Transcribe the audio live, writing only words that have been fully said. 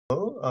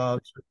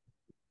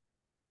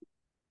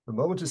The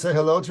moment to say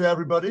hello to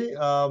everybody.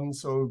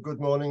 So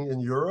good morning in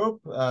Europe,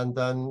 and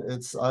then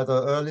it's either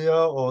earlier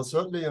or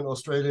certainly in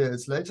Australia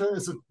it's later.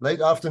 It's a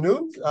late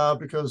afternoon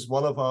because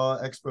one of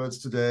our experts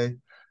today,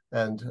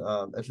 and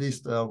at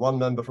least one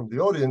member from the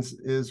audience,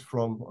 is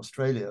from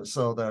Australia.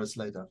 So there's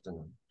late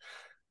afternoon.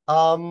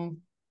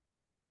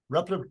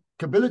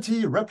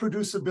 Replicability,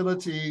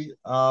 reproducibility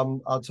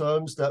are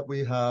terms that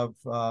we have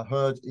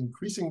heard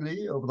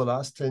increasingly over the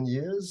last 10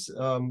 years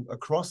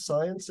across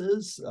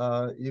sciences.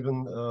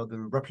 Even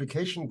the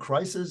replication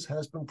crisis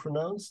has been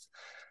pronounced.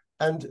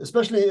 And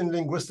especially in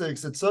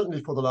linguistics, it's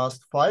certainly for the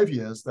last 5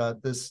 years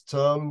that this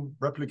term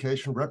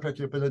replication,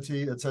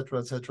 replicability, et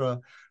cetera,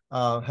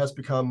 has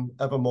become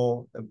ever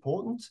more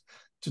important.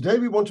 Today,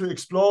 we want to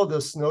explore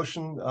this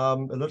notion a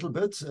little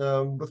bit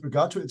with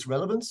regard to its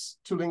relevance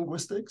to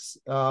linguistics.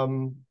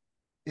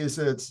 Is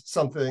it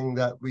something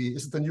that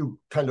is it the new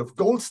kind of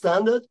gold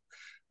standard?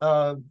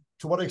 To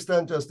what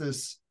extent does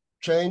this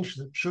change?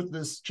 Should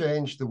this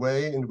change the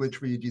way in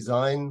which we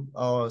design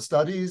our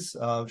studies?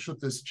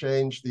 Should this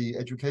change the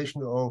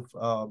education of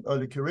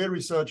early career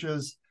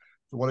researchers?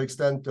 To what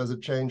extent does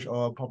it change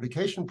our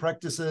publication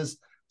practices?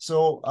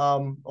 So,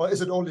 or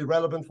is it only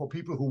relevant for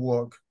people who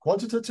work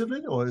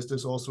quantitatively, or is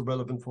this also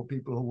relevant for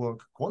people who work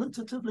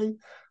qualitatively?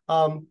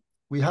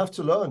 We have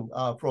to learn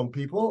from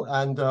people,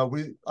 and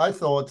I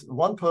thought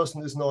one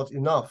person is not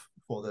enough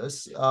for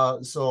this.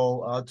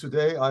 So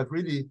today I've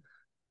really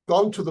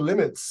gone to the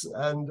limits,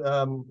 and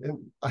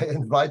I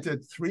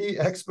invited 3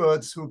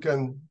 experts who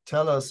can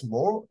tell us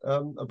more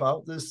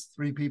about this.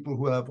 3 people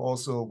who have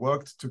also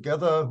worked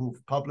together,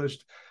 who've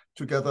published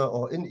together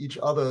or in each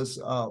other's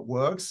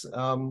works,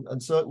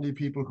 and certainly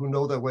people who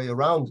know their way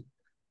around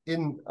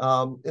in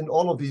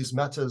all of these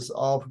matters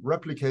of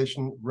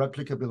replication,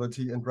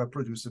 replicability, and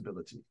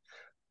reproducibility.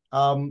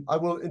 I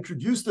will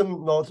introduce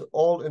them not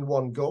all in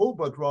one go,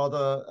 but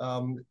rather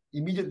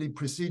immediately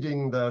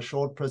preceding their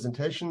short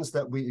presentations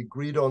that we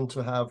agreed on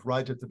to have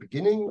right at the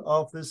beginning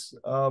of this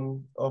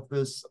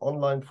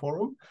online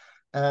forum.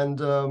 And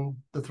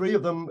the 3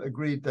 of them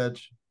agreed that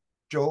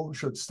Joe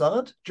should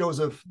start.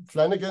 Joseph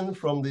Flanagan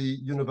from the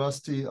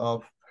University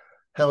of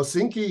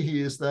Helsinki.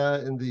 He is there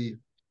in the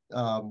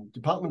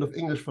Department of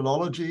English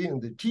Philology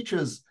and the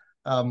Teachers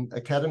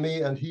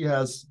Academy, and he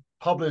has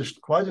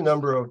published quite a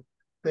number of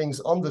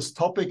things on this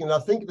topic. And I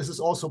think this is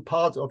also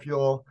part of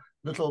your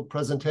little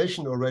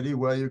presentation already,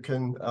 where you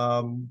can,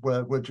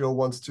 where Joe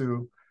wants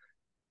to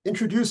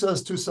introduce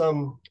us to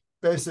some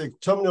basic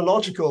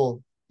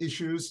terminological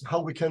issues,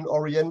 how we can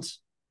orient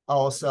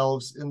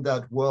ourselves in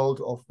that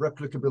world of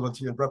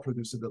replicability and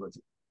reproducibility.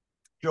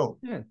 Joe.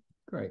 Yeah,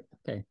 great.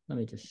 Okay, let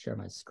me just share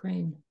my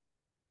screen.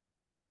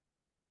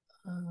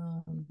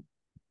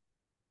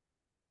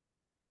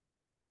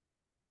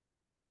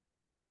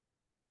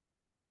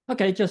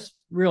 Okay, just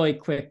really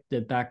quick,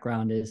 the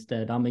background is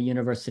that I'm a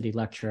university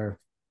lecturer.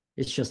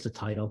 It's just a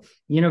title.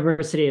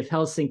 University of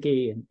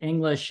Helsinki in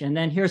English. And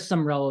then here's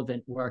some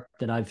relevant work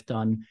that I've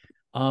done.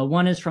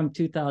 One is from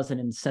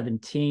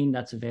 2017,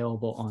 that's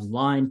available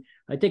online.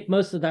 I think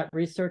most of that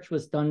research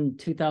was done in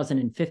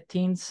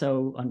 2015,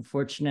 so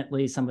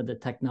unfortunately some of the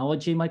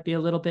technology might be a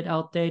little bit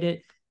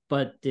outdated,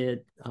 but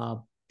the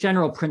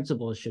general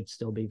principles should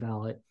still be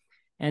valid.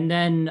 And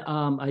then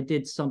I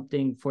did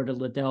something for the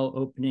Liddell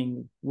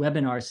opening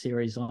webinar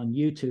series on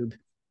YouTube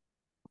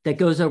that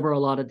goes over a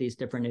lot of these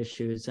different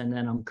issues. And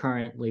then I'm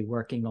currently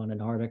working on an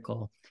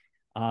article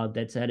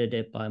that's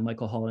edited by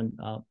Michael Holland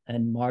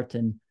and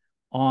Martin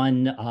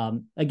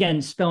on, again,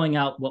 spelling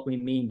out what we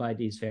mean by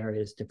these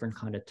various different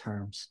kind of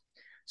terms.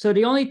 So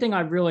the only thing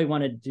I really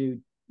want to do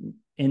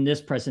in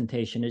this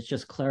presentation is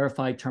just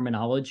clarify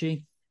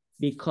terminology,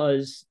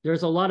 because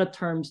there's a lot of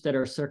terms that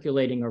are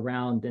circulating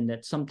around and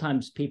that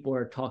sometimes people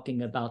are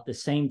talking about the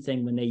same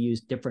thing when they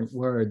use different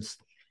words,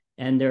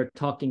 and they're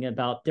talking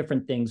about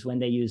different things when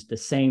they use the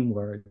same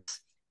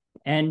words.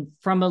 And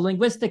from a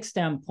linguistic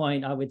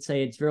standpoint, I would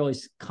say it's really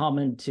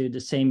common to the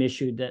same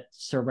issue that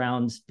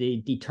surrounds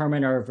the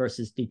determiner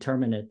versus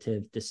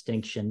determinative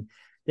distinction,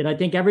 that I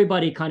think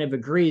everybody kind of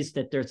agrees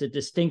that there's a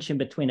distinction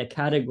between a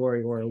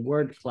category or a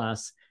word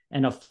class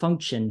and a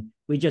function.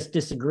 We just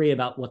disagree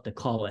about what to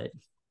call it.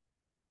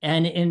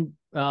 And in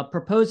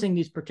proposing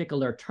these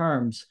particular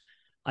terms,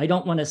 I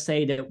don't want to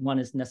say that one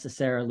is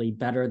necessarily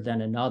better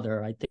than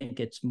another. I think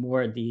it's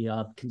more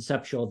the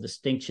conceptual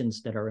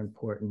distinctions that are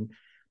important.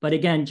 But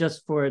again,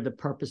 just for the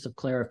purpose of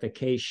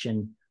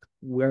clarification,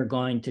 we're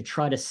going to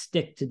try to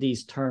stick to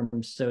these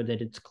terms so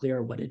that it's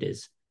clear what it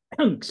is,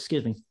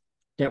 excuse me,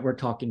 that we're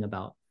talking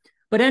about.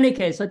 But in any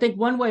case, I think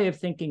one way of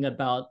thinking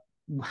about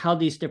how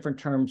these different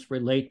terms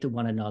relate to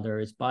one another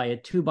is by a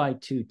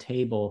 2x2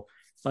 table,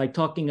 by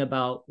talking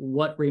about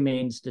what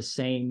remains the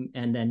same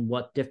and then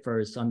what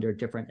differs under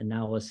different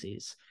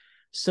analyses.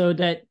 So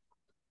that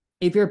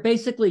if you're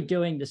basically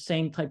doing the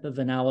same type of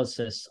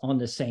analysis on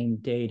the same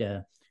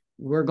data,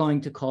 we're going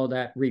to call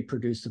that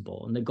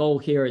reproducible. And the goal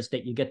here is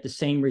that you get the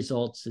same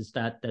results as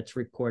that's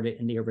reported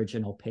in the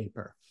original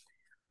paper.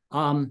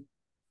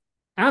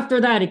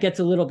 After that, it gets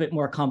a little bit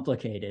more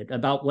complicated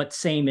about what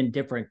same and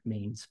different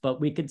means.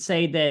 But we could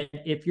say that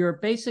if you're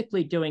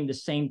basically doing the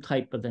same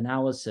type of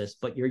analysis,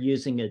 but you're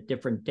using a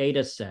different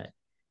data set,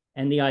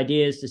 and the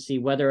idea is to see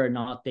whether or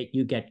not that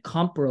you get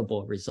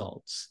comparable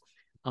results,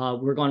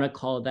 we're going to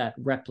call that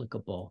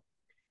replicable.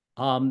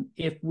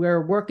 If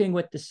we're working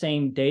with the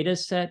same data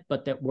set,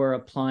 but that we're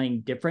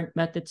applying different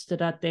methods to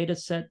that data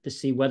set to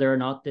see whether or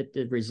not that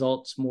the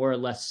results more or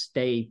less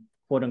stay,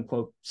 quote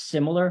unquote,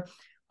 similar,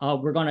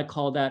 we're going to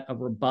call that a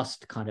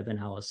robust kind of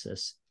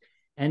analysis.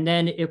 And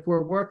then if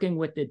we're working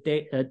with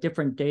a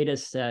different data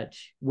set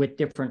with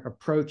different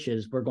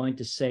approaches, we're going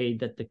to say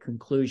that the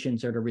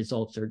conclusions or the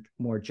results are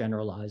more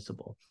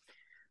generalizable.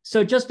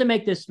 So just to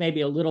make this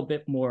maybe a little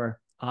bit more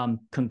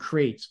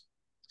concrete,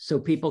 so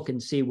people can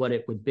see what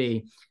it would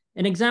be.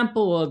 An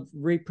example of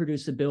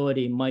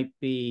reproducibility might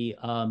be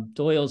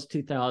Doyle's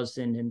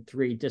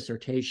 2003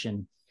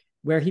 dissertation,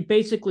 where he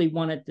basically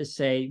wanted to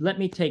say, let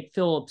me take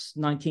Phillips'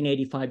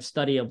 1985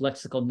 study of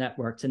lexical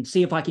networks and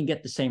see if I can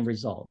get the same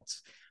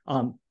results.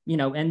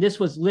 And this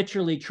was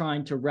literally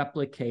trying to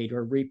replicate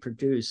or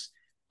reproduce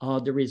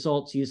the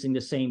results using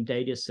the same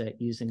data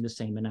set, using the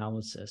same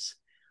analysis.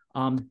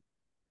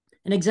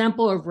 An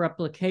example of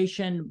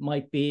replication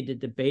might be the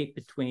debate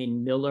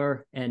between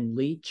Miller and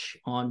Leach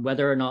on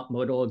whether or not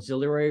modal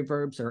auxiliary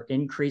verbs are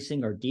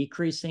increasing or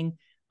decreasing.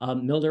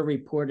 Miller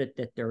reported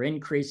that they're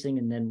increasing,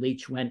 and then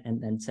Leach went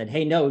and then said,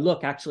 hey, no,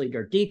 look, actually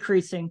they're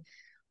decreasing.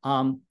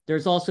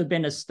 There's also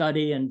been a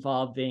study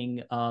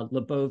involving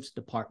Lebov's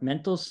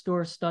departmental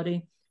store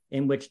study,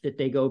 in which that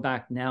they go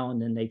back now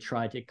and then they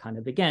try to kind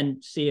of, again,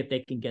 see if they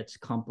can get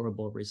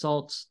comparable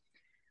results.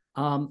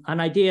 An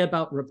idea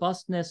about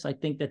robustness, I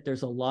think that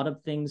there's a lot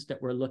of things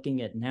that we're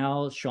looking at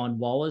now. Sean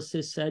Wallace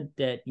has said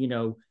that,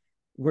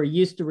 we're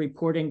used to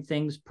reporting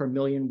things per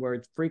million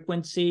word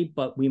frequency,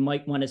 but we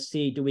might want to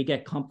see, do we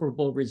get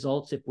comparable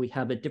results if we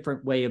have a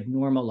different way of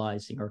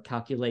normalizing or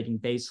calculating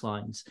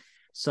baselines,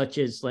 such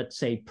as, let's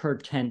say, per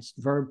tense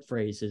verb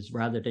phrases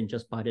rather than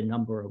just by the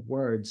number of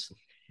words.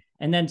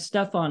 And then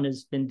Stefan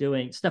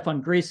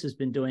Gries has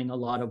been doing a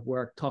lot of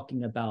work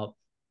talking about,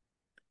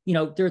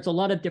 there's a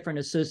lot of different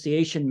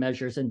association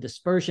measures and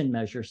dispersion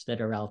measures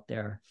that are out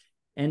there.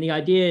 And the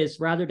idea is,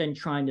 rather than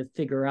trying to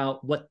figure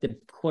out what the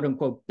quote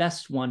unquote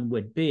best one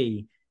would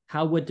be,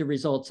 how would the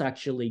results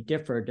actually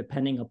differ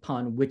depending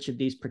upon which of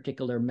these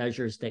particular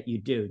measures that you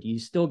do? Do you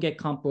still get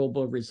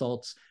comparable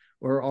results,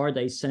 or are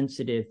they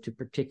sensitive to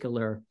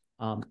particular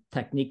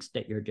techniques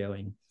that you're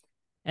doing?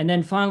 And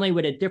then finally,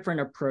 with a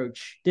different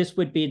approach, this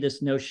would be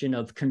this notion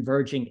of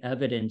converging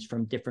evidence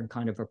from different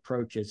kind of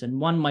approaches. And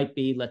one might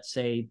be, let's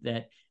say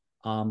that,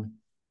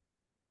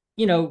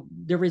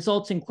 the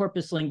results in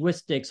corpus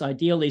linguistics,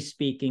 ideally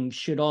speaking,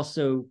 should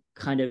also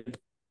kind of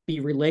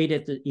be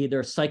related to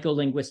either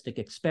psycholinguistic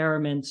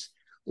experiments,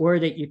 or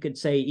that you could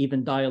say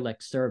even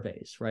dialect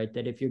surveys, right?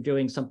 That if you're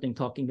doing something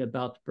talking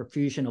about the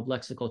profusion of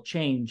lexical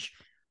change,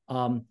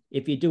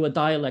 if you do a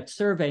dialect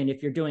survey and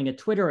if you're doing a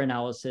Twitter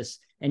analysis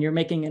and you're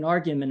making an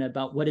argument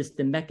about what is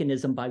the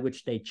mechanism by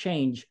which they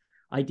change,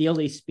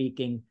 ideally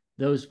speaking,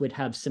 those would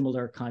have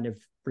similar kind of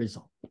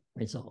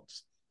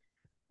results.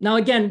 Now,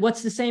 again,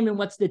 what's the same and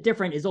what's the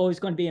different is always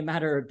going to be a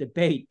matter of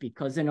debate,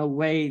 because in a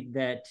way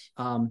that,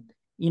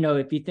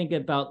 if you think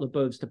about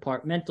Lebov's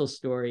departmental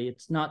story,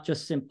 it's not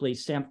just simply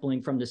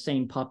sampling from the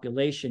same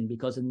population,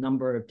 because a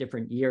number of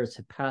different years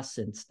have passed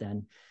since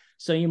then.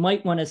 So you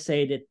might want to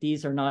say that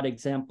these are not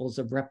examples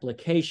of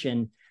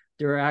replication.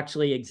 They're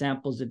actually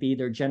examples of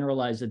either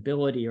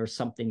generalizability or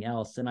something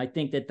else. And I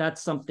think that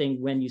that's something,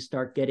 when you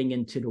start getting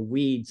into the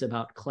weeds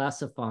about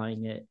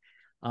classifying it,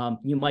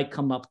 you might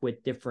come up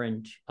with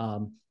different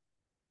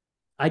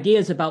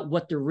ideas about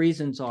what the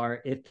reasons are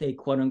if they,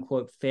 quote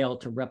unquote, fail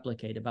to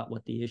replicate, about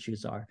what the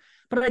issues are.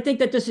 But I think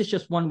that this is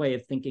just one way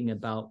of thinking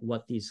about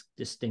what these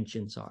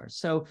distinctions are.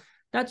 So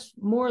that's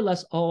more or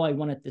less all I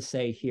wanted to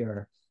say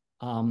here,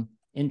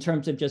 in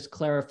terms of just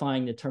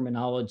clarifying the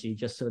terminology,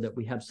 just so that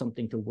we have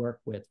something to work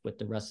with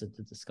the rest of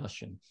the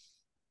discussion.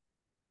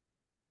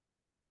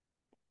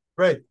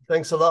 Great,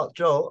 thanks a lot,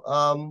 Joe.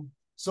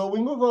 So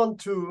we move on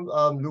to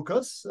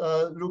Lukas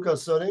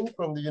Sönning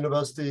from the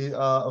University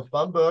of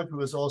Bamberg, who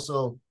has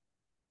also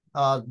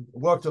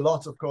worked a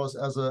lot, of course,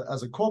 as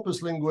a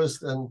corpus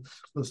linguist and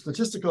with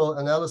statistical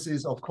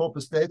analyses of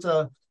corpus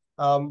data.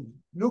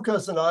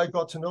 Lukas and I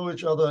got to know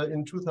each other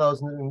in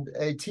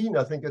 2018,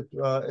 I think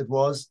it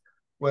was,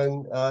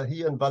 when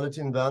he and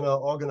Valentin Werner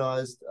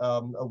organized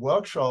a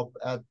workshop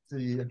at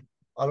the,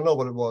 I don't know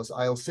what it was,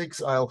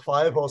 IL6,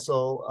 IL5 or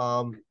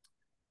so,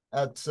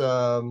 at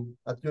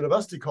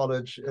University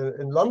College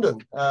in London.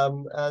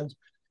 And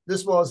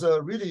this was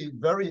a really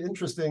very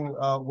interesting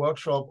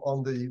workshop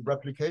on the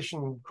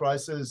replication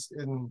crisis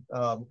in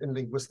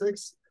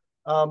linguistics.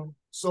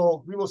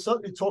 So we will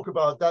certainly talk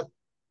about that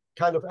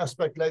kind of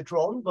aspect later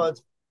on,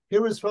 but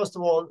here is first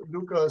of all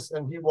Lukas,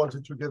 and he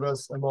wanted to give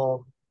us a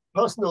more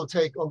personal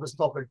take on this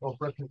topic of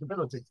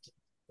replicability.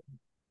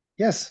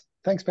 Yes,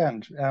 thanks,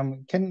 Bernd.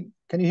 Can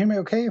you hear me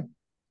okay?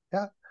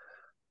 Yeah?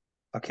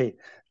 Okay.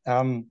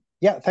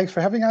 Yeah, thanks for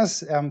having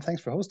us.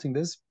 Thanks for hosting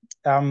this.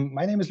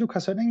 My name is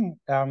Lukas Sönning.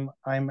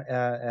 I'm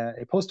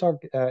a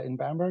postdoc in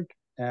Bamberg,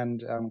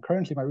 and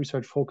currently my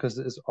research focus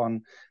is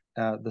on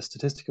the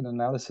statistical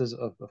analysis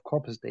of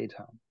corpus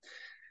data.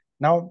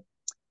 Now,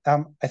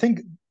 I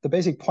think the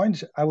basic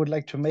point I would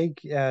like to make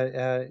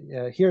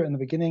here in the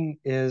beginning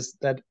is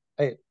that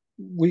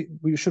we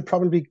should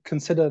probably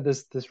consider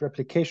this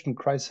replication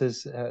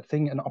crisis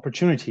thing an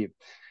opportunity.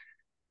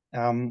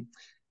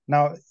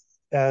 Now,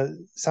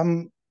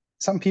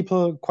 some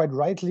people quite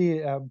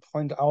rightly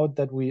point out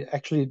that we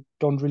actually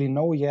don't really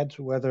know yet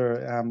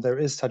whether there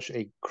is such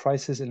a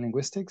crisis in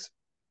linguistics.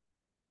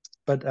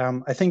 But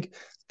I think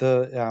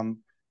the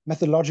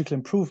methodological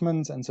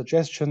improvements and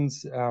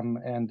suggestions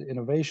and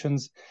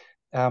innovations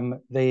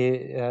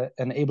they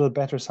enable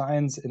better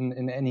science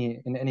in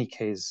any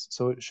case.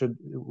 So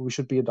we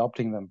should be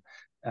adopting them,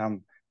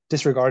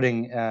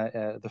 disregarding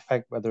the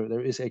fact whether there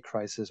is a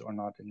crisis or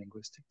not in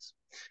linguistics.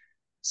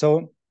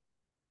 So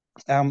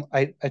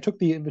I took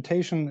the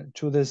invitation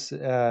to this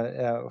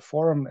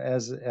forum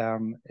as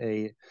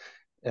an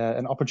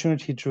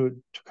opportunity to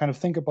kind of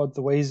think about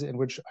the ways in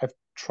which I've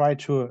tried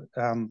to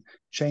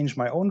change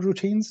my own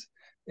routines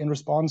in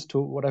response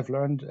to what I've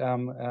learned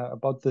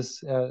about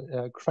this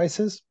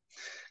crisis.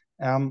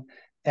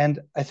 And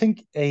I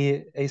think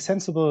a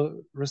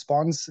sensible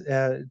response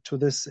to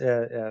this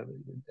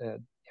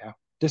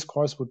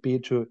discourse would be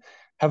to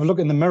have a look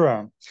in the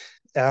mirror.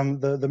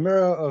 The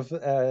mirror of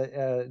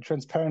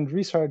transparent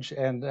research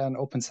and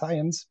open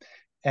science,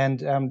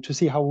 and to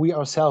see how we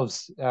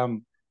ourselves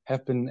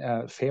have been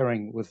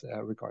faring with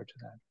regard to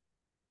that.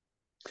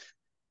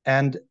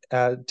 And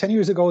 10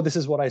 years ago, this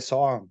is what I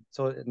saw.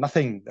 So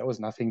there was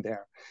nothing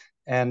there.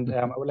 And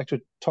I would like to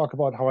talk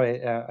about how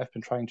I've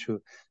been trying to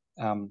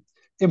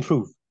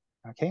improve.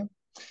 Okay,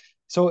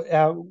 so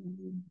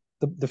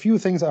the few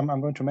things I'm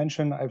going to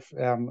mention, I've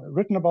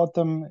written about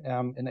them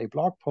in a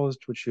blog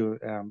post, which you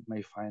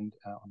may find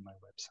on my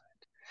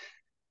website.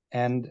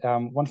 And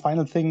one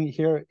final thing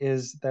here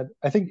is that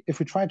I think if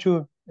we try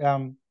to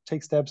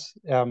take steps,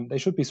 they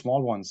should be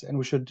small ones, and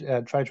we should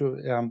try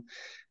to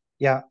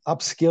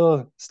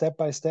upskill step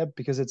by step,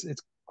 because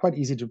it's quite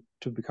easy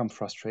to become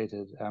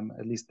frustrated.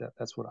 At least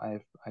that's what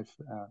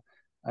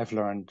I've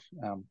learned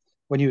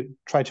when you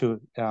try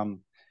to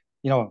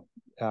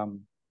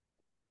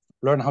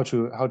learn how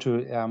to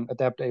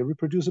adapt a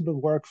reproducible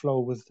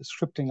workflow with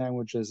scripting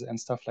languages and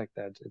stuff like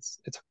that.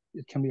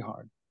 It can be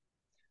hard.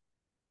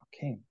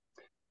 Okay,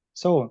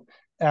 so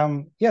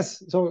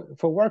yes, so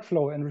for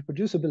workflow and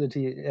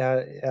reproducibility,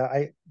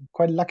 I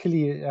quite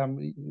luckily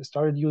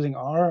started using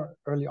R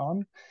early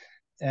on,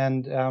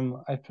 and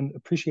I've been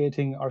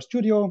appreciating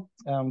RStudio,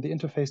 the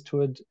interface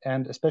to it,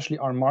 and especially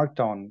R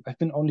Markdown. I've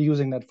been only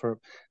using that for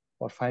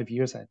about 5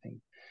 years, I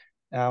think.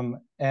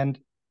 And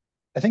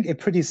I think a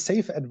pretty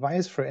safe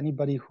advice for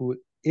anybody who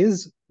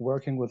is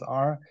working with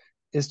R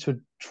is to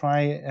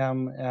try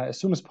as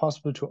soon as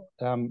possible to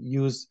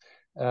use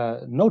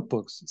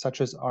notebooks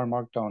such as R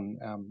Markdown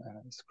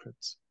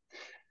scripts.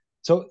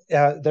 So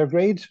they're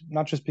great,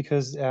 not just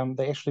because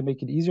they actually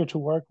make it easier to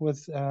work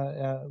with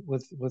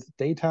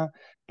data,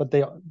 but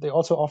they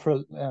also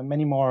offer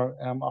many more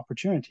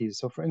opportunities.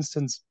 So for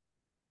instance,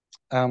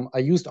 I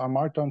used R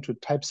Markdown to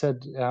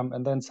typeset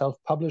and then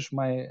self-publish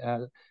my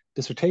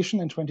dissertation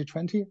in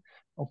 2020,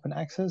 open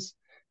access.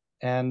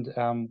 And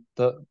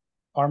the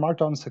R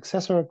Markdown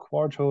successor,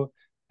 Quarto,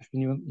 I've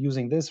been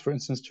using this, for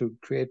instance, to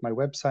create my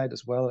website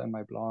as well and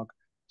my blog.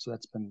 So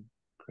that's been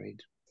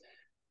great.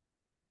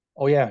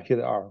 Oh yeah, here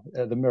they are,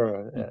 the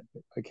mirror.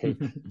 Okay.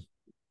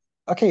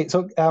 Okay,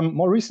 so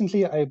more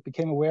recently, I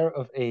became aware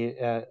of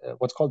a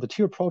what's called the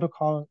tier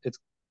protocol. It's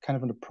kind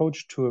of an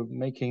approach to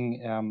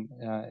making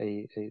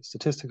a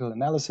statistical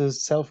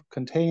analysis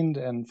self-contained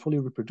and fully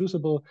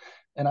reproducible.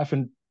 And I've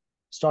been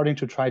starting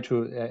to try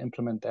to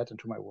implement that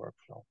into my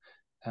workflow.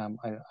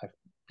 I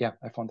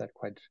found that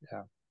quite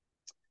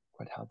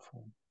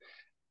helpful.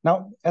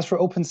 Now, as for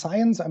open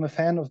science, I'm a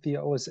fan of the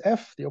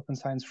OSF, the Open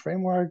Science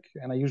Framework,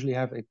 and I usually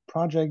have a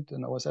project,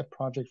 an OSF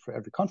project for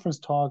every conference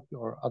talk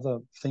or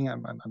other thing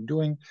I'm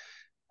doing.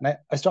 And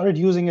I started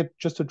using it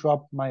just to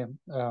drop my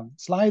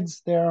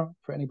slides there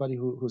for anybody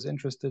who's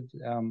interested.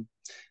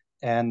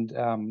 By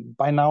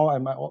now,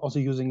 I'm also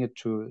using it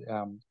to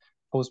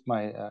post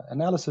my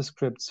analysis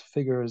scripts,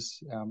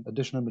 figures,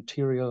 additional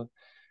material,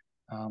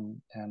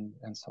 and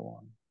so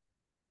on.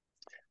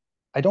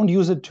 I don't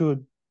use it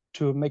to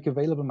make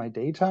available my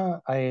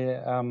data. I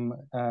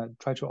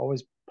try to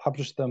always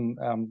publish them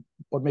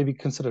what may be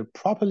considered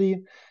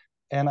properly,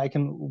 and I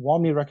can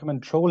warmly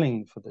recommend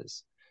trolling for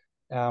this.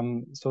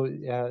 Why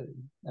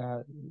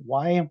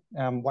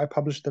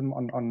publish them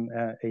in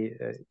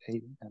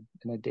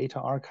a data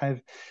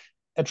archive?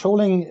 At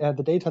trolling,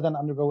 the data then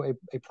undergo a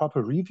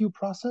proper review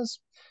process,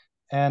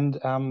 and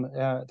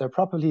they're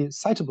properly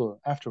citable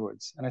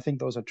afterwards. And I think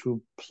those are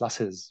two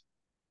pluses.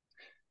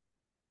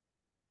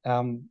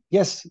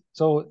 Yes,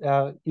 so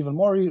even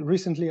more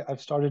recently,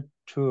 I've started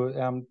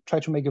to try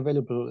to make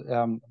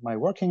available my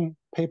working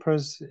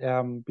papers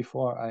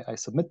before I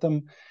submit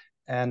them.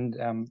 And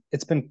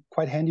it's been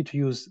quite handy to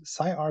use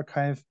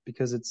SciArchive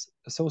because it's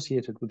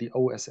associated with the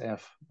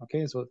OSF.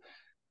 Okay, so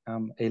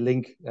a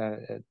link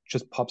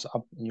just pops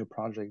up in your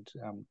project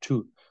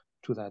to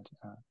that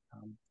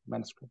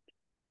manuscript.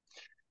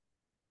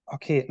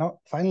 Okay, now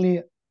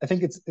finally, I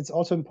think it's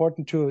also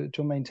important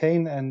to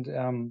maintain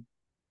and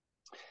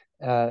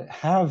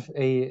have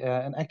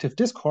an active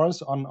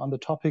discourse on the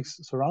topics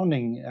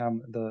surrounding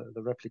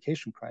the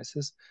replication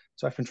crisis.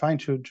 So I've been trying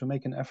to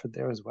make an effort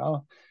there as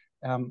well.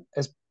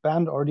 As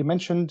Bernd already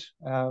mentioned,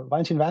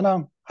 Valentin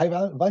Werner. Hi,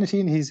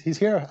 Valentin. He's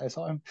here. I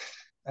saw him.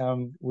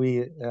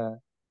 We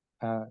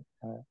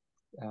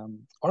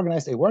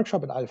organized a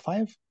workshop at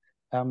IL5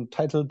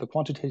 titled "The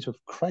Quantitative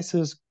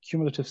Crisis: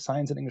 Cumulative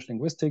Science and English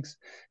Linguistics,"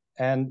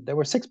 and there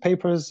were 6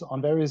 papers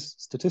on various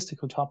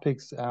statistical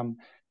topics.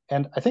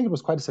 And I think it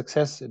was quite a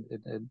success.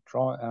 It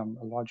drew a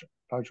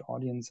large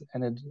audience,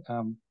 and it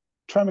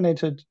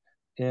terminated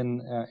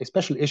in a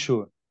special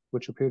issue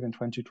which appeared in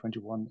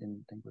 2021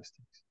 in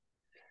Linguistics.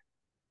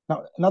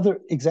 Now, another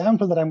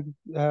example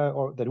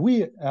that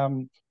we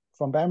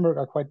from Bamberg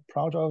are quite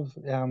proud of,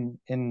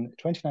 in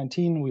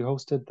 2019, we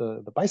hosted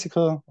the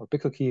Bicycle or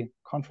Bickelkey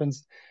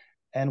conference,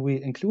 and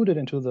we included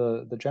into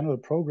the general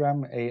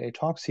program a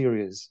talk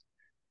series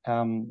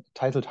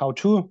titled "How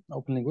to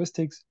Open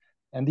Linguistics."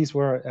 And these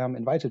were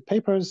invited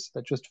papers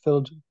that just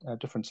filled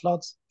different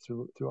slots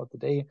throughout the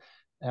day.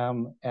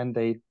 And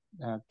they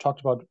talked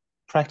about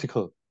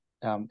practical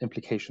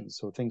implications,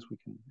 so things we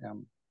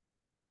can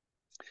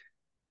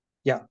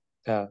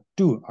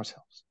do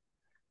ourselves.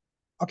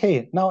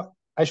 Okay, now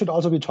I should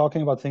also be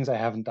talking about things I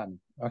haven't done.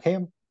 Okay,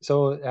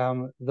 so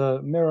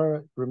the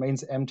mirror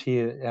remains empty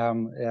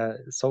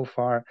so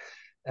far.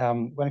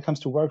 When it comes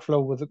to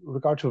workflow with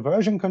regard to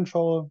version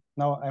control,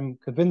 now I'm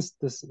convinced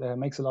this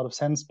makes a lot of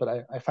sense,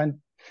 but I find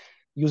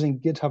using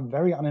GitHub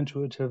very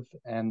unintuitive,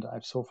 and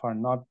I've so far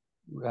not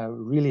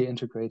really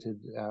integrated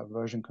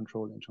version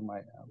control into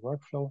my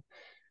workflow.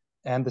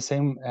 And the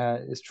same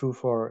is true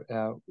for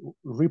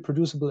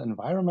reproducible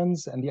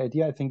environments. And the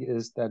idea, I think,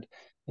 is that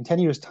in 10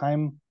 years'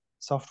 time,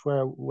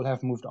 software will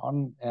have moved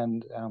on,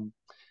 and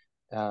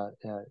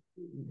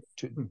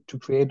to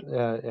create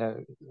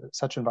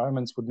such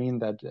environments would mean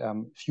that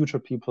future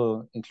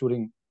people,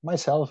 including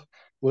myself,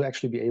 will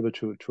actually be able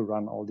to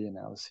run all the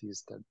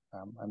analyses that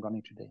I'm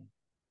running today.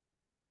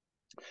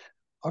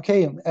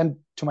 Okay, and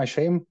to my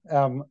shame,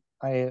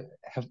 I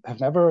have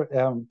never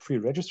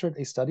pre-registered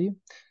a study.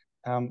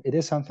 It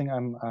is something I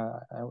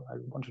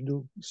want to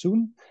do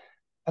soon,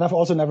 and I've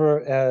also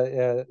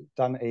never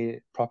done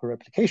a proper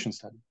replication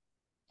study.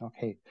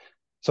 Okay,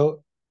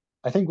 so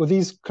I think with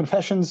these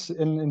confessions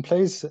in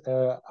place,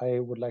 I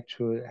would like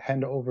to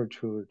hand over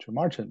to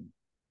Martin.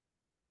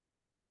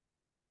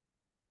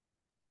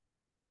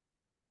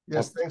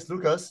 Yes, thanks,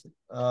 Lukas.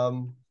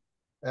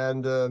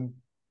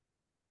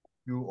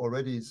 You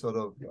already sort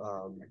of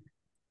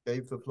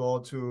gave the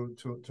floor to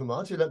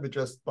Martin. Let me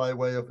just, by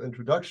way of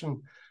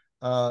introduction,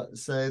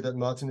 say that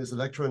Martin is a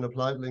lecturer in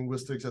applied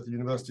linguistics at the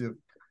University of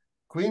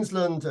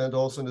Queensland and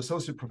also an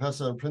associate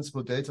professor and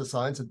principal data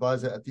science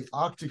advisor at the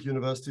Arctic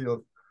University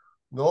of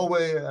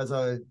Norway, as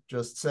I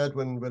just said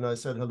when I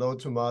said hello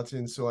to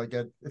Martin. So I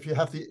get, if you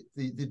have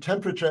the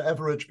temperature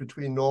average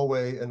between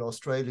Norway and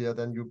Australia,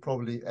 then you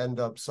probably end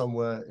up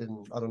somewhere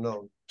in, I don't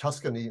know,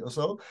 Tuscany or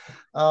so.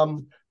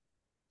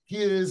 He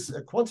is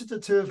a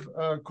quantitative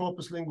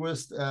corpus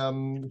linguist.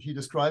 He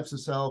describes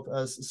himself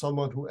as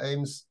someone who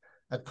aims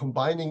at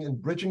combining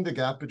and bridging the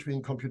gap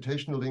between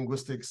computational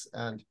linguistics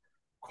and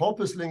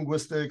corpus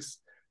linguistics.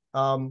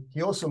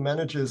 He also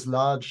manages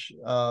large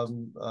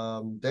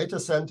data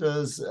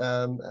centers,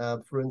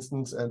 for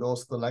instance, and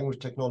also the Language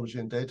Technology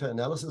and Data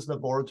Analysis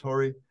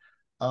Laboratory.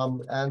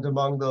 And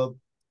among the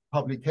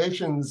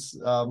publications,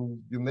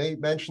 you may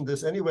mention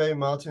this anyway,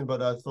 Martin,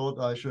 but I thought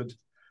I should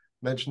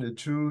mention it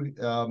too.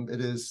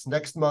 It is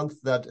next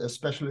month that a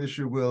special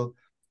issue will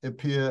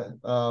appear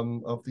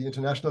of the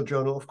International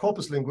Journal of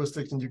Corpus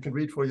Linguistics, and you can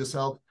read for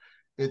yourself.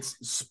 It's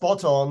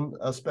spot on,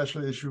 a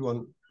special issue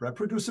on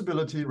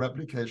reproducibility,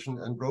 replication,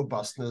 and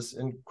robustness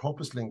in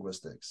corpus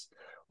linguistics.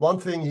 One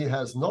thing he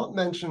has not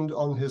mentioned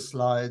on his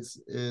slides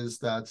is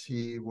that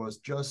he was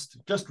just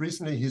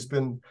recently, he's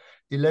been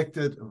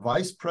elected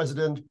Vice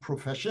President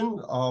Profession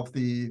of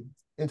the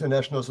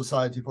International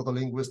Society for the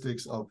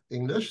Linguistics of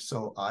English,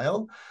 so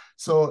IL.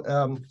 So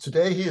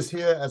today he is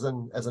here as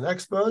an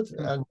expert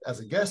and as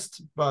a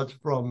guest, but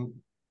from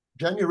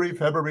January,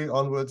 February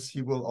onwards,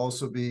 he will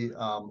also be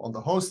on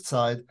the host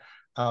side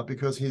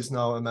because he's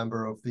now a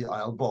member of the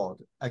IL board.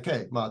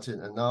 Okay,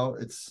 Martin, and now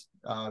it's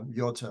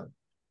your turn.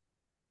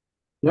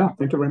 Yeah,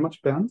 thank you very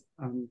much, Bernd.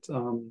 And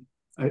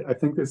I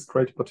think it's a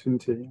great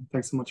opportunity.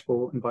 Thanks so much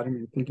for inviting me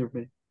and thinking of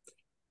me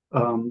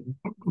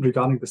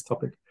regarding this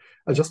topic.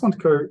 I just want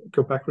to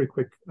go back really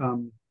quick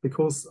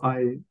because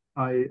I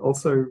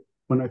also,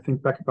 when I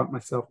think back about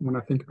myself, when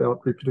I think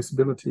about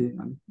reproducibility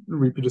and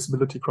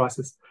reproducibility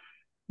crisis,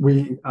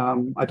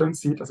 I don't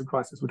see it as a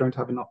crisis. We don't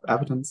have enough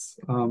evidence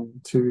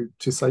to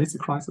say it's a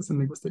crisis in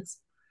linguistics.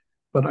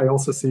 but I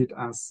also see it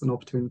as an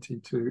opportunity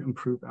to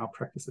improve our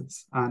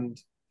practices.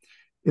 And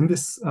in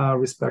this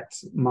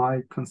respect,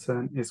 my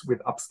concern is with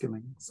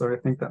upskilling. So I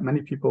think that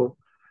many people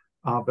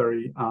are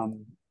very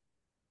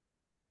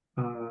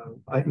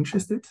are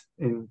interested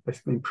in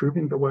basically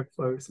improving the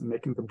workflows and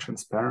making them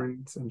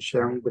transparent and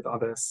sharing with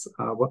others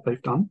what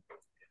they've done.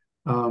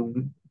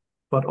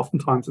 But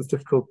oftentimes it's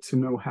difficult to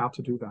know how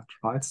to do that,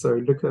 right? So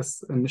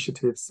Lukas'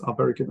 initiatives are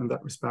very good in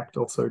that respect.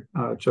 Also,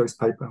 Joe's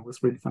paper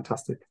was really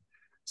fantastic.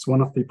 It's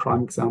one of the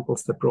prime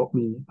examples that brought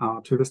me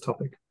to this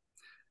topic.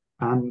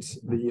 And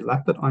the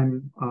lab that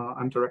I'm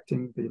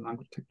directing, the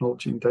Language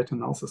Technology and Data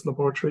Analysis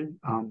Laboratory,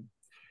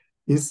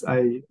 is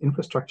a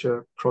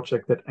infrastructure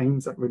project that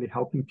aims at really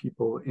helping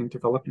people in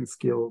developing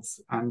skills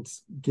and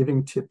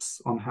giving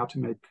tips on how to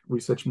make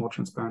research more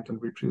transparent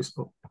and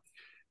reproducible.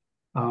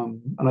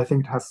 And I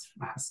think it has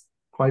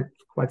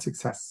quite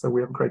success. So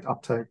we have a great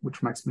uptake,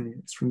 which makes me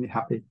extremely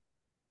happy.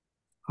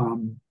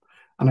 And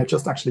I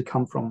just actually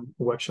come from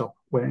a workshop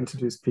where I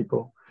introduced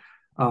people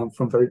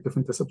from very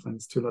different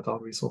disciplines to Ladal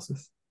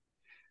resources.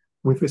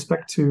 With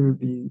respect to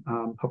the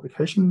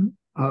publications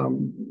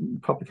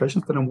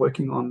that I'm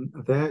working on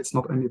there, it's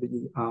not only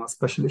the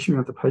special issue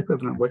of the paper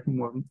that I'm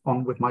working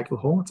on with Michael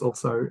Hall, it's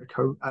also a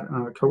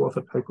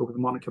co-authored paper with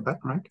Monica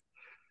Bettenreck.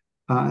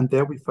 And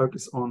there we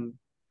focus on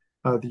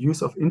the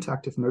use of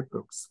interactive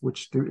notebooks,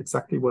 which do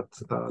exactly what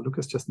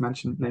Lukas just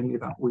mentioned, namely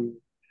that we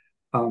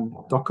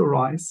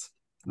Dockerize,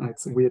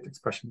 it's a weird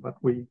expression, but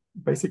we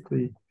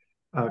basically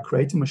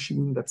create a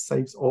machine that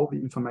saves all the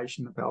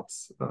information about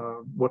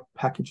what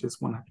packages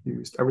one has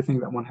used, everything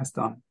that one has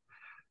done,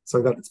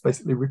 so that it's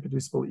basically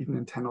reproducible even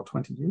in 10 or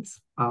 20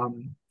 years.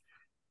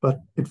 But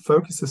it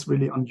focuses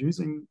really on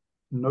using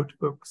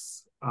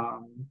notebooks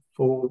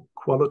for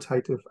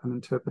qualitative and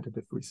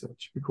interpretative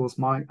research, because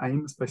my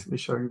aim is basically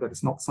showing that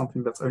it's not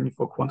something that's only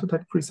for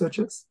quantitative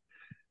researchers,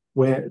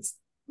 where it's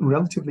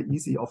relatively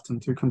easy often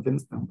to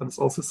convince them, but it's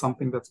also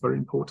something that's very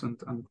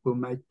important and will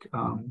make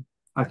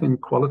I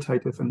think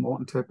qualitative and more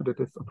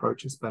interpretative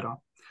approaches better.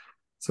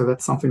 So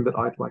that's something that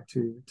I'd like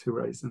to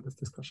raise in this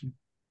discussion.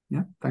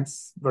 Yeah,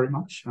 thanks very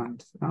much.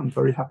 And I'm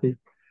very happy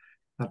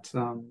that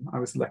I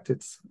was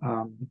elected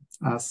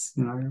as,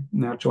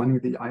 now joining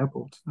the IR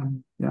board.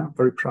 And yeah,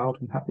 very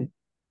proud and happy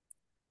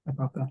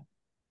about that.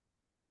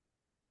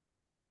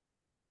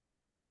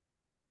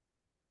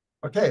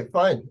 Okay,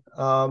 fine.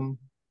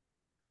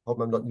 Hope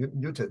I'm not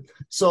muted.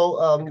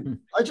 So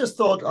I just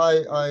thought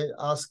I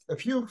asked a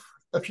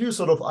few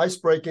sort of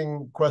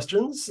ice-breaking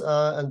questions,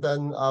 and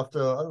then after,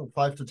 I don't know,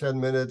 5 to 10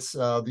 minutes,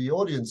 the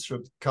audience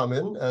should come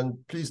in, and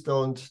please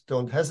don't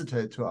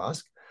hesitate to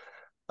ask.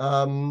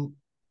 The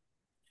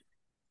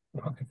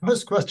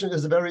first question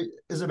is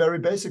a very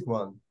basic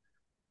one.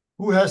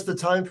 Who has the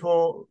time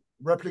for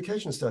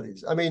replication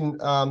studies? I mean,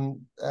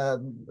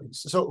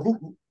 so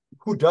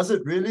who does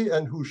it really,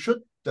 and who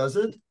does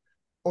it?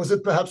 Or is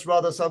it perhaps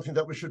rather something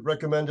that we should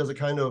recommend as a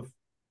kind of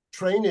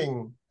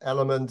training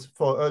element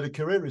for early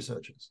career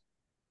researchers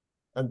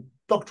and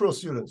doctoral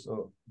students,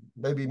 or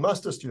maybe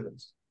master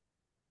students?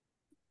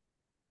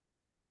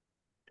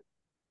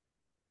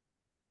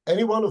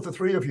 Any one of the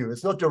three of you.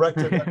 It's not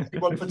directed at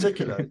anyone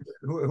particular.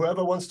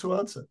 Whoever wants to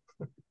answer.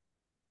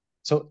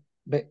 So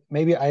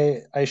maybe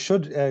I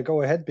should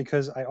go ahead,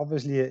 because I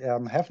obviously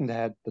haven't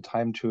had the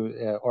time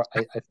to, or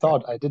I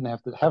thought I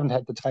haven't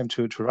had the time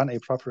to run a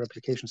proper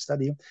replication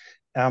study.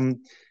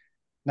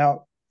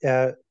 Now,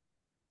 I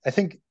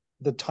think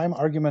the time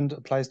argument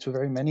applies to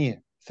very many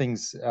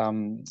things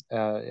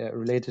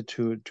related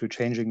to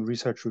changing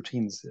research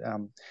routines.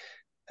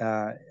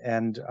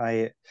 And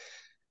I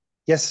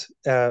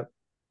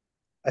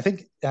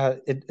think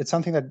it's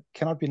something that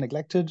cannot be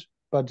neglected,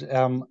 but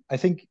I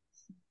think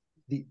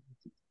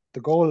the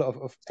goal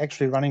of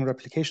actually running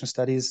replication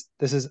studies,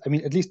 this is, I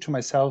mean, at least to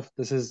myself,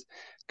 this is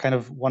kind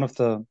of one of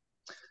the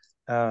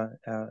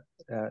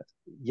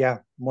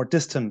more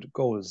distant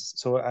goals.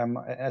 So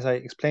as I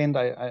explained,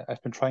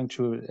 I've been trying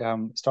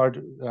to start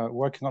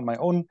working on my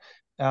own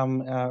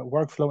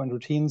workflow and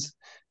routines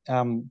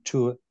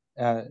to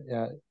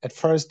at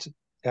first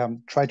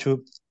try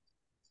to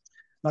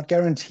not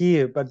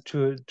guarantee, but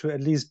to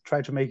at least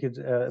try to make it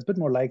a bit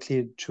more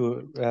likely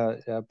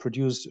to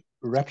produce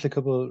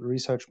replicable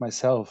research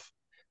myself.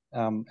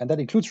 And that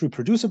includes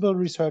reproducible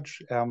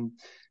research.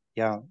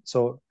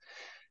 So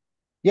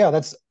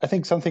that's, I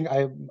think, something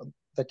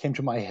that came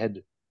to my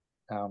head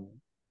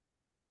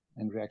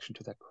in reaction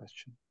to that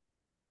question.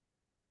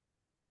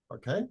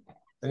 Okay.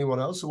 Anyone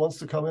else who wants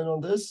to come in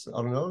on this?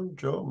 I don't know,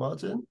 Joe,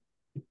 Martin?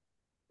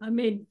 I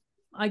mean,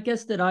 I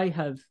guess that I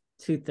have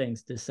two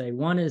things to say.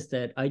 One is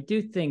that I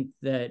do think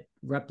that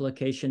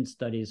replication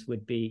studies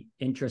would be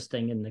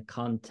interesting in the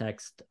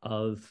context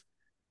of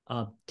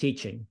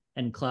teaching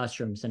and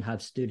classrooms and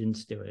have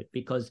students do it,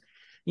 because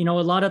a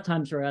lot of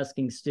times we're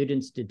asking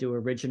students to do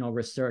original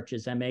research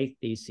as MA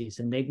theses,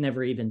 and they've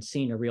never even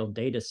seen a real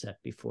data set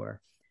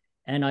before.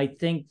 And I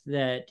think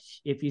that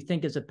if you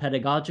think as a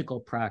pedagogical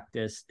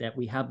practice that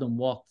we have them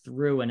walk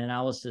through an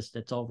analysis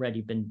that's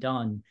already been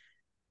done,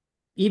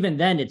 even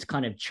then it's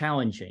kind of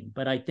challenging.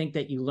 But I think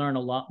that you learn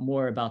a lot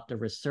more about the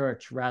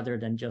research rather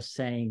than just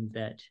saying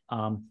that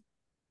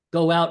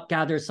go out,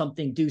 gather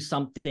something, do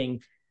something,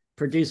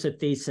 produce a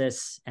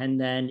thesis, and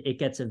then it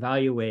gets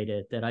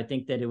evaluated. That I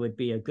think that it would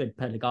be a good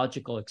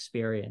pedagogical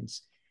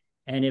experience.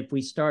 And if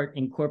we start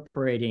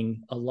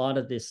incorporating a lot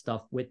of this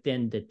stuff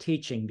within the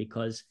teaching,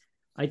 because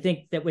I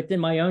think that within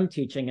my own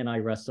teaching, and I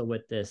wrestle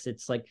with this,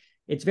 it's like,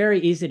 it's very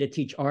easy to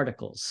teach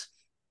articles,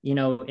 you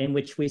know, in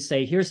which we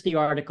say, here's the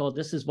article,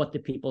 this is what the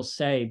people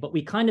say, but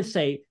we kind of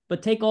say,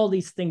 but take all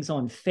these things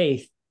on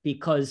faith,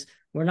 because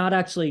we're not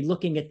actually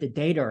looking at the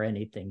data or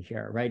anything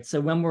here, right? So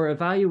when we're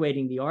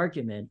evaluating the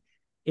argument,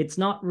 it's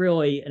not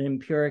really an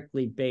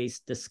empirically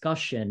based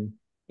discussion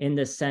in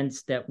the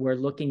sense that we're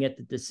looking at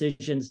the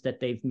decisions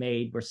that they've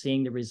made, we're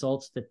seeing the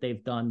results that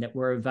they've done, that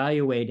we're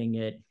evaluating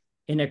it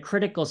in a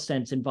critical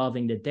sense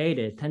involving the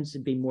data. It tends to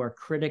be more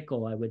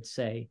critical, I would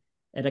say,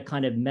 at a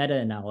kind of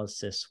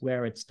meta-analysis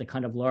where it's the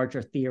kind of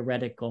larger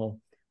theoretical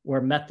or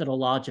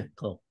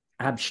methodological,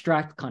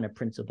 abstract kind of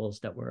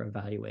principles that we're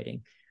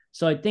evaluating.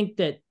 So I think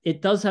that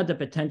it does have the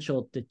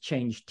potential to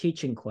change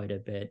teaching quite a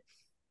bit.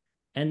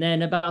 And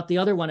then about the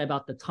other one,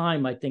 about the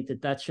time, I think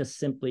that that's just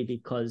simply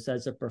because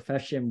as a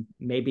profession,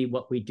 maybe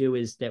what we do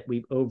is that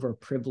we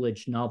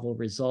overprivilege novel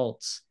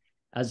results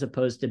as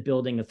opposed to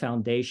building a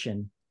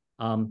foundation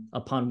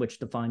upon which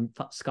to find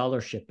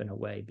scholarship in a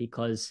way.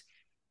 Because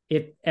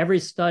if every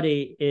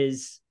study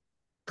is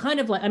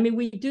kind of like, I mean,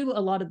 we do a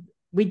lot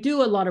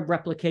of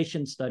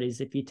replication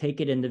studies, if you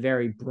take it in the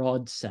very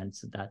broad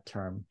sense of that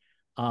term.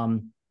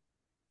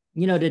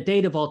 You know, the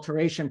date of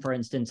alteration, for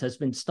instance, has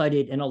been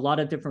studied in a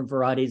lot of different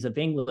varieties of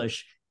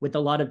English with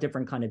a lot of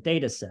different kind of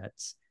data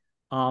sets.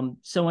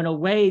 So in a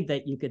way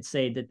that you could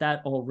say that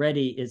that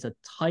already is a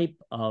type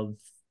of,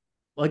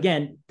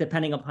 again,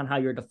 depending upon how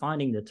you're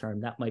defining the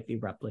term, that might be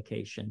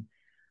replication.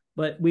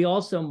 But we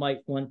also might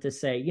want to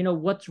say, you know,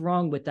 what's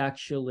wrong with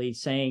actually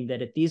saying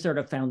that if these are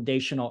the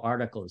foundational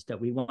articles, that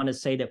we want to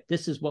say that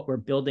this is what we're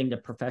building the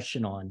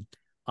profession on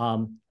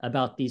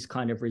about these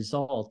kind of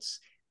results,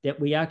 that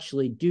we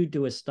actually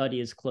do a study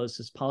as close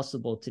as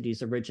possible to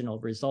these original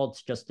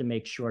results just to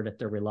make sure that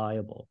they're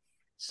reliable.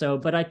 So,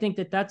 but I think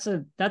that that's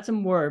a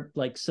more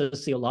like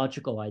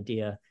sociological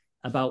idea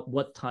about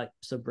what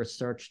types of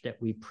research that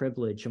we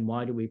privilege and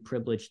why do we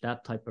privilege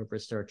that type of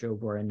research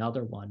over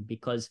another one.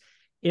 Because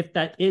if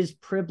that is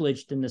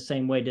privileged in the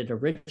same way that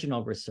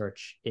original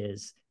research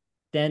is,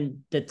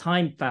 then the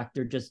time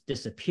factor just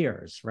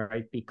disappears,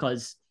 right?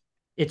 Because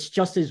it's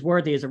just as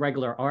worthy as a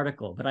regular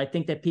article. But I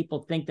think that people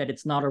think that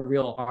it's not a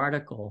real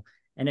article.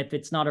 And if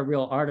it's not a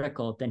real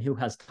article, then who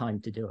has time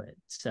to do it?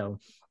 So,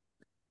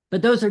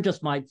 but those are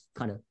just my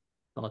kind of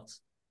thoughts.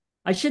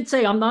 I should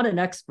say I'm not an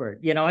expert.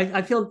 You know,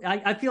 I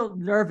feel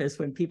nervous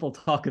when people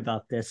talk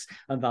about this,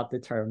 about the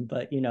term,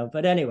 but, you know,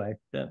 but anyway,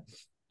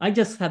 I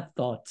just have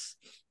thoughts.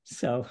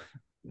 So.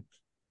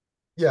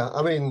 Yeah,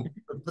 I mean,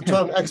 the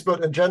term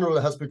expert in general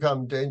has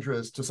become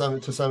dangerous to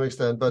some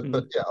extent, but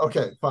yeah,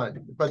 okay,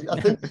 fine. But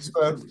I think these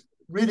were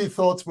really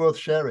thoughts worth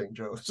sharing,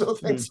 Joe. So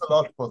thanks a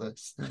lot for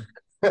this.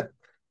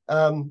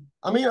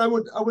 I mean, I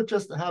would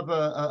just have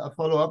a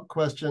follow-up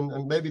question,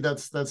 and maybe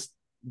that's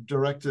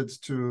directed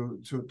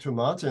to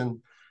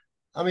Martin.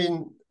 I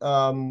mean,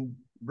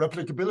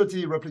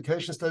 replicability,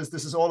 replication studies,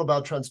 this is all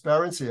about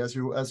transparency, as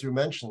you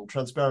mentioned,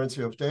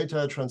 transparency of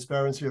data,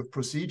 transparency of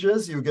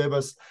procedures. You gave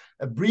us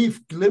a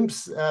brief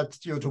glimpse at,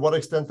 you know, to what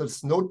extent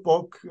this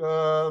notebook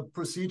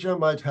procedure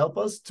might help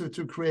us to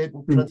create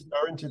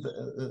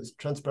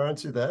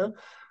transparency there.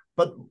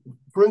 But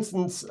for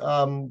instance,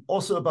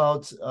 also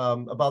about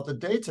the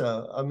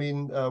data, I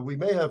mean, we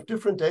may have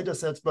different data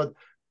sets, but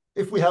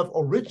if we have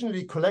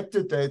originally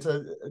collected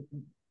data,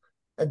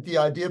 and the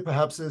idea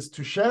perhaps is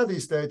to share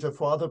these data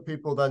for other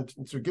people than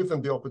to give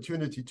them the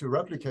opportunity to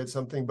replicate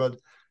something. But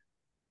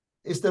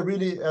is there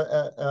really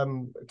a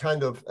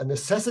kind of a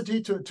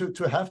necessity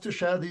to have to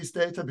share these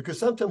data? Because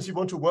sometimes you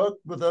want to work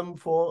with them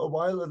for a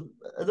while,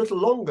 a little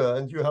longer,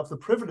 and you have the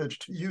privilege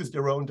to use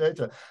their own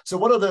data. So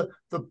what are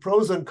the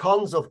pros and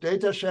cons of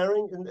data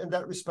sharing in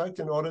that respect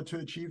in order to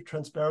achieve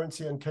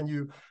transparency? And can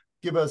you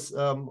give us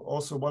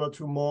also one or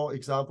two more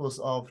examples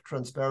of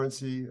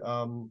transparency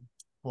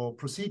for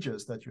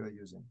procedures that you are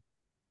using?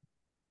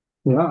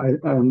 Yeah,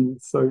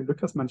 so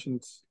Lukas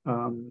mentioned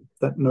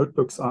that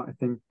notebooks are, I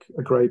think,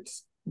 a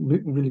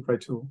really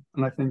great tool.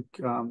 And I think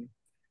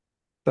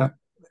that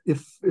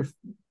if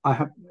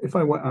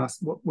I were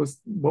asked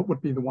what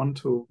would be the one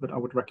tool that I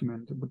would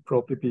recommend, it would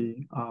probably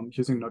be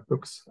using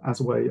notebooks as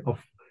a way of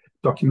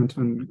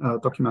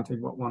documenting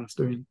what one's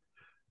doing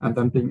and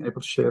then being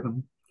able to share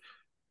them.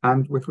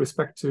 And with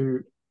respect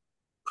to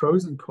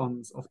pros and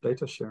cons of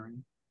data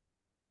sharing,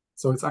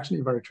 so it's actually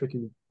a very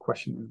tricky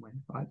question in a way,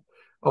 right?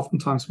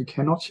 Oftentimes we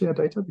cannot share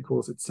data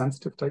because it's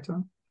sensitive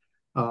data.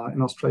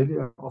 In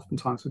Australia,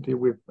 oftentimes we deal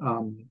with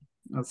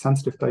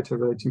sensitive data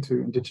relating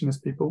to Indigenous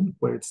people,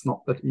 where it's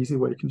not that easy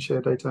where you can share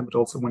data, but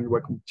also when you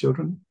work with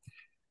children.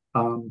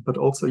 But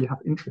also you have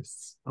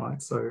interests,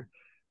 right? So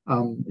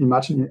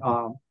Imagine you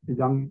are a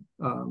young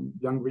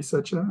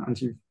researcher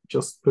and you've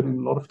just put in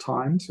a lot of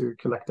time to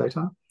collect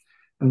data,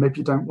 and maybe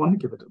you don't want to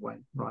give it away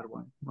right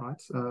away,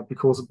 right?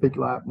 Because a big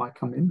lab might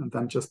come in and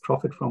then just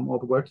profit from all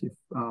the work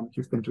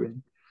you've been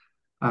doing,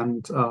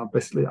 and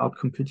basically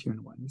outcompete you in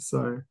a way.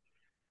 So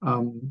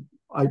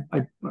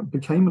I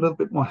became a little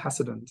bit more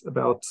hesitant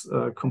about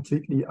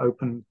completely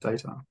open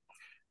data,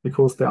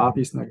 because there are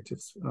these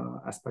negative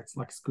aspects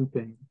like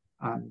scooping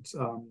and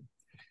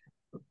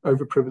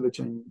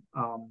overprivileging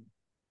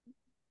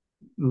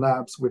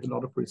labs with a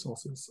lot of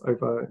resources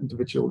over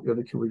individual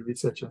early career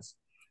researchers.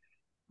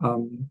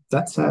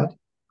 That said,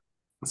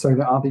 so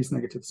there are these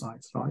negative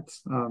sides, right?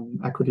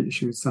 Equity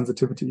issues,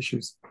 sensitivity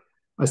issues.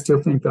 I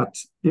still think that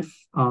if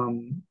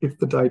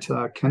the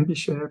data can be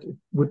shared, it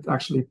would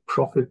actually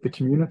profit the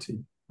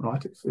community,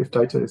 right? If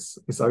data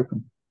is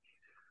open.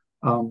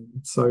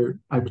 So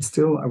I would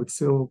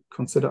still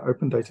consider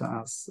open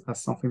data as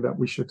something that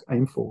we should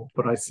aim for,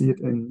 but I see it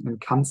in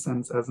Kant's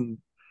sense as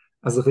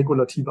a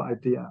regulative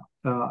idea.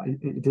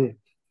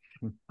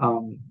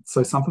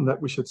 So something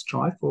that we should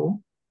strive for,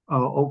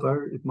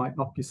 although it might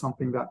not be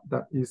something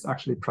that is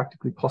actually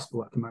practically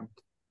possible at the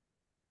moment.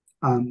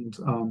 And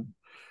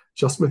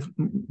just with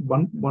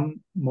one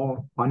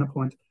more minor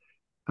point,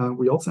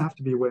 we also have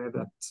to be aware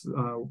that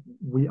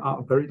we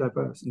are very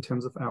diverse in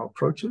terms of our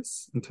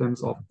approaches, in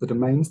terms of the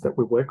domains that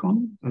we work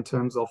on, in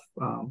terms of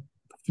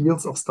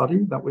fields of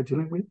study that we're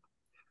dealing with.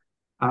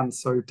 And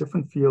so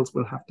different fields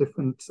will have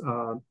different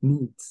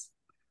needs.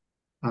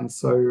 And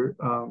so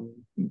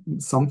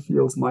some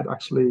fields might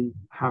actually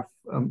have,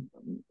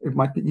 it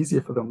might be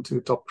easier for them to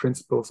adopt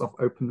principles of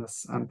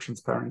openness and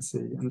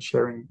transparency and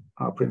sharing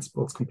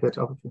principles compared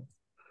to other fields.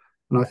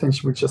 And I think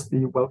she would just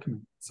be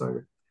welcoming.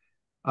 So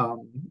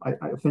I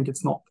think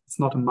it's not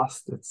a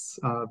must. It's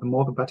the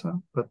more the better,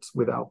 but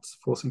without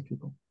forcing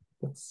people.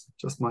 That's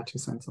just my 2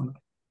 cents on it.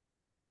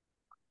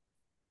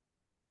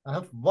 I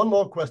have one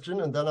more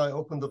question, and then I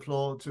open the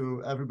floor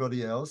to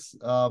everybody else.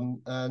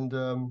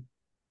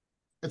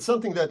 It's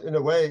something that, in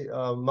a way,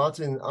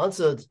 Martin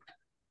answered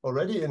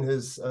already in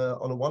his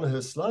on one of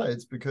his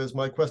slides, because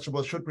my question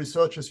was, should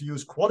researchers who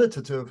use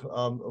qualitative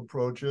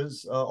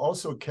approaches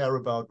also care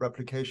about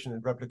replication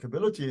and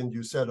replicability? And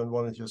you said on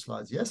one of your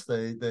slides, yes,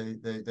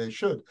 they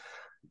should.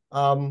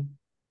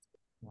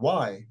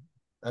 Why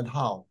and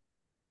how?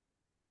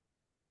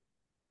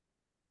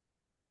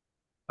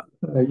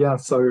 Yeah,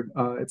 so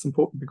it's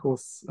important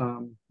because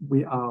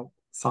we are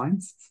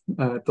science.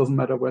 It doesn't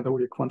matter whether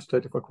we're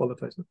quantitative or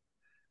qualitative.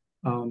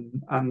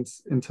 And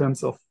in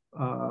terms of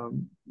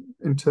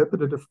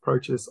interpretative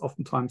approaches,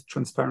 oftentimes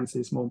transparency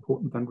is more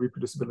important than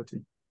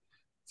reproducibility.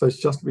 So it's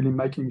just really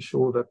making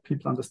sure that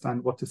people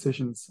understand what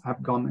decisions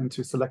have gone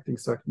into selecting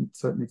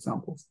certain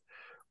examples.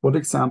 What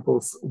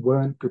examples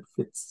weren't good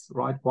fits,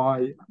 right?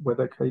 Why were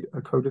they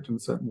coded in a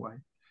certain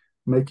way?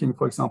 Making,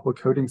 for example,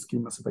 coding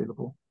schemas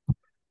available.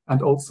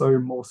 And also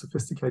more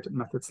sophisticated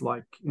methods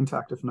like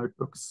interactive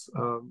notebooks,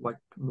 like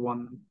the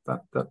one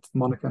that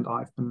Monica and I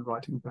have been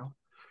writing about.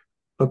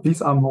 But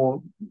these are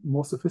more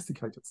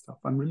sophisticated stuff.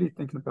 I'm really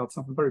thinking about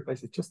something very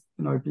basic, just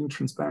being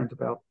transparent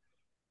about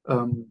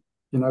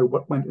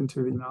what went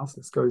into the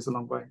analysis goes a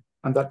long way.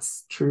 And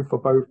that's true for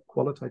both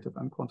qualitative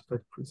and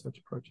quantitative research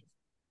approaches.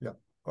 Yeah,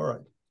 all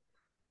right.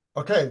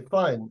 Okay,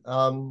 fine.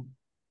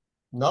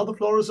 Now the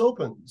floor is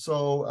open.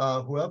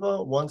 So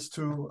whoever wants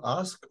to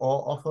ask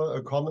or offer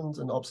a comment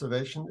and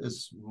observation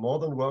is more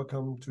than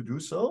welcome to do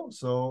so.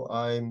 So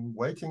I'm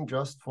waiting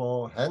just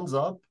for hands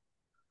up.